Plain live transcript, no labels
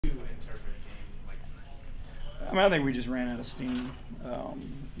I mean, I think we just ran out of steam.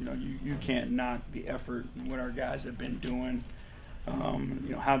 You know, you can't knock the effort and what our guys have been doing. You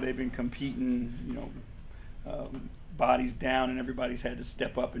know, how they've been competing, you know, bodies down, and everybody's had to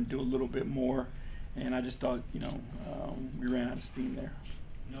step up and do a little bit more. And I just thought, you know, we ran out of steam there.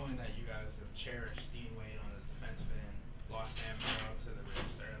 Knowing that you guys have cherished Dean Wade on the defensive end, lost Sam Merrill to the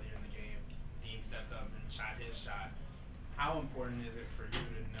wrist earlier in the game, Dean stepped up and shot his shot. How important is it for you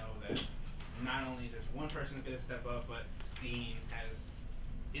to know that not only does one person going to step up, but Dean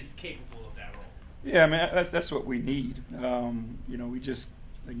is capable of that role? Yeah, I mean, that's what we need. You know, we just,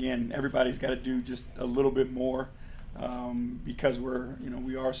 again, everybody's got to do just a little bit more because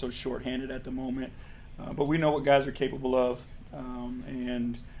we are so shorthanded at the moment. But we know what guys are capable of,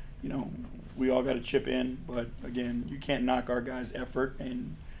 and, you know, we all got to chip in. But, again, you can't knock our guys' effort,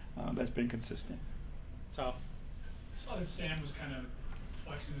 and that's been consistent. Tom? I saw that Sam was kind of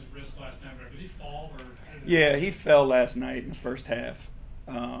flexing his wrist last night. Did he fall? Yeah, he fell last night in the first half,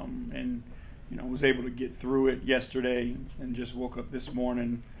 and you know, was able to get through it yesterday, and just woke up this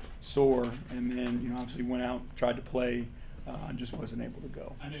morning sore, and then, you know, obviously went out, tried to play, and just wasn't able to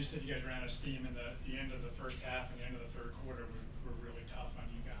go. I know you said you guys ran out of steam in the end of the first half and the end of the third quarter were really tough on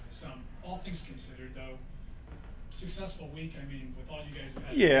you guys. All things considered, though, successful week. I mean, with all you guys have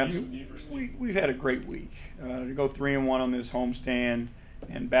had. Yeah, I mean, we've had a great week. To go 3-1 on this homestand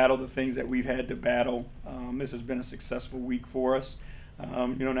and battle the things that we've had to battle. This has been a successful week for us.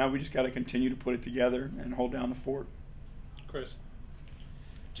 You know, now we just got to continue to put it together and hold down the fort. Chris?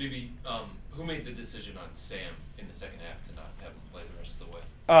 JB, who made the decision on Sam in the second half to not have him play the rest of the way?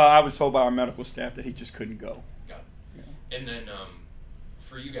 I was told by our medical staff that he just couldn't go. Got it. Yeah. And then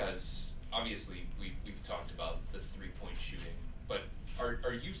for you guys, obviously we've talked about the three-point shooting, but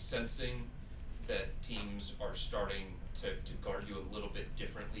are you sensing that teams are starting to guard you a little bit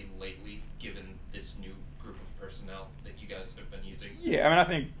differently lately, given this new group of personnel that you guys have been using? Yeah, I mean, I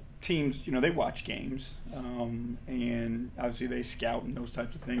think teams, you know, they watch games, and obviously they scout and those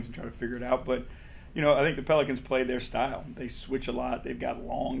types of things and try to figure it out. But, you know, I think the Pelicans play their style. They switch a lot. They've got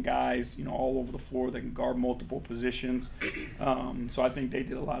long guys, you know, all over the floor that can guard multiple positions. So I think they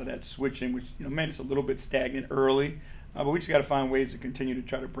did a lot of that switching, which, you know, made us a little bit stagnant early. But we just got to find ways to continue to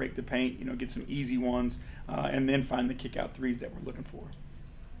try to break the paint, you know, get some easy ones, and then find the kick-out threes that we're looking for.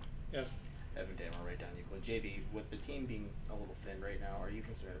 Yeah. Evan Damar, right down equal. JB, with the team being a little thin right now, are you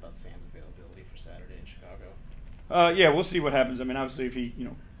concerned about Sam's availability for Saturday in Chicago? Yeah, we'll see what happens. I mean, obviously, if he, you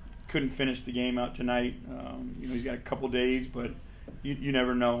know, couldn't finish the game out tonight, you know, he's got a couple days, but you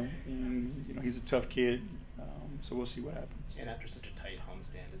never know. And, you know, he's a tough kid, so we'll see what happens. And after such a tight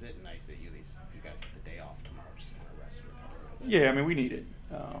homestand, is it nice that you guys have the day off tomorrow just to kind of rest and recover a little bit? Yeah, I mean, we need it.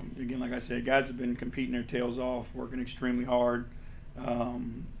 Again, like I said, guys have been competing their tails off, working extremely hard.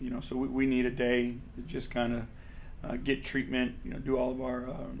 You know, so we need a day to just kind of get treatment, you know, do all of our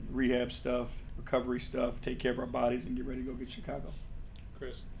rehab stuff, recovery stuff, take care of our bodies, and get ready to go get Chicago.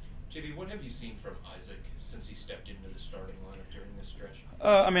 Chris? JB, what have you seen from Isaac since he stepped into the starting lineup during this stretch?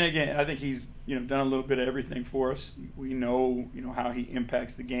 I mean, again, I think he's, you know, done a little bit of everything for us. We know, you know, how he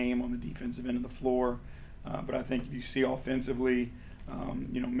impacts the game on the defensive end of the floor. But I think you see offensively,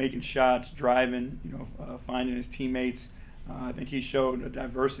 you know, making shots, driving, you know, finding his teammates. I think he showed a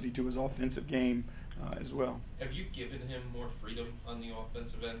diversity to his offensive game as well. Have you given him more freedom on the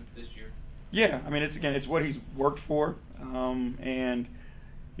offensive end this year? Yeah, I mean, it's what he's worked for, and,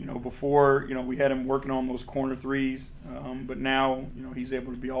 you know, before, you know, we had him working on those corner threes, but now, you know, he's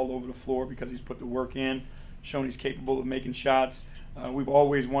able to be all over the floor because he's put the work in, shown he's capable of making shots. We've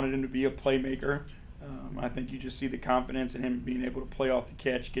always wanted him to be a playmaker. I think you just see the confidence in him being able to play off the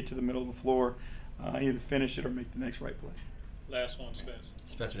catch, get to the middle of the floor, either finish it or make the next right play. Last one, Spence.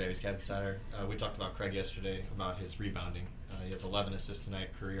 Spencer Davis, Kansas Insider. We talked about Craig yesterday about his rebounding. He has 11 assists tonight,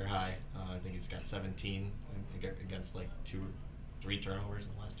 career high. I think he's got 17 against like 2 or 3 turnovers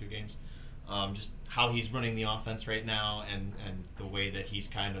in the last 2 games. Just how he's running the offense right now, and the way that he's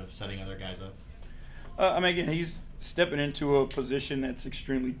kind of setting other guys up. I mean, again, he's stepping into a position that's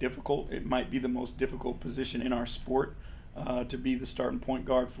extremely difficult. It might be the most difficult position in our sport, to be the starting point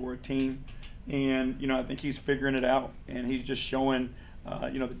guard for a team. And, you know, I think he's figuring it out, and he's just showing,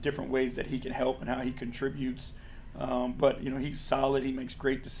 you know, the different ways that he can help and how he contributes. But, you know, he's solid. He makes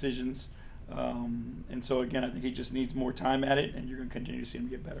great decisions. And so, again, I think he just needs more time at it, and you're going to continue to see him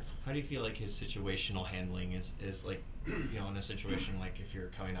get better. How do you feel like his situational handling is like, you know, in a situation like if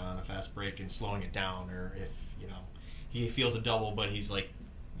you're coming out on a fast break and slowing it down, or if, you know, he feels a double, but he's like,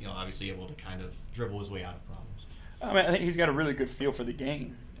 you know, obviously able to kind of dribble his way out of problems? I mean, I think he's got a really good feel for the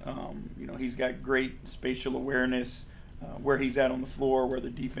game. You know, he's got great spatial awareness, where he's at on the floor, where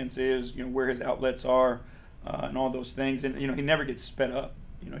the defense is, you know, where his outlets are. and all those things. And, he never gets sped up.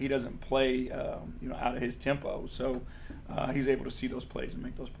 He doesn't play, out of his tempo. So he's able to see those plays and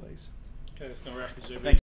make those plays. Okay, that's no record, JB. Thank you.